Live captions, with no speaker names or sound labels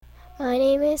My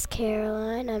name is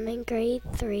Caroline. I'm in grade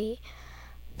 3.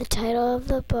 The title of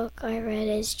the book I read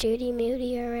is Judy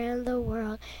Moody Around the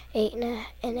World in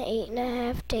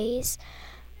 8.5 days.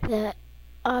 The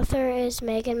author is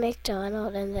Megan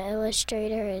McDonald and the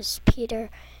illustrator is Peter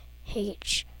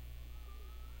H.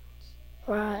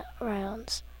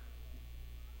 Rounds.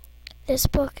 This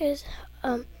book is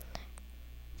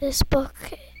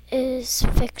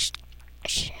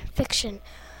fiction.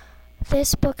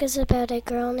 This book is about a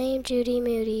girl named Judy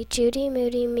Moody. Judy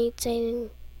Moody meets a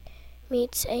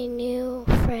new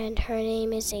friend. Her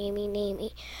name is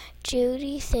Amy.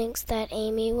 Judy thinks that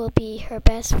Amy will be her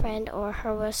best friend or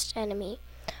her worst enemy.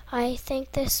 I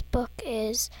think this book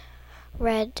is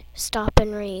read, stop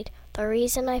and read. The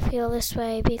reason I feel this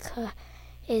way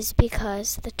is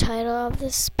because the title of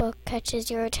this book catches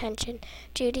your attention.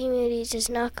 Judy Moody does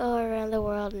not go around the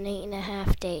world in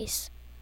 8.5 days.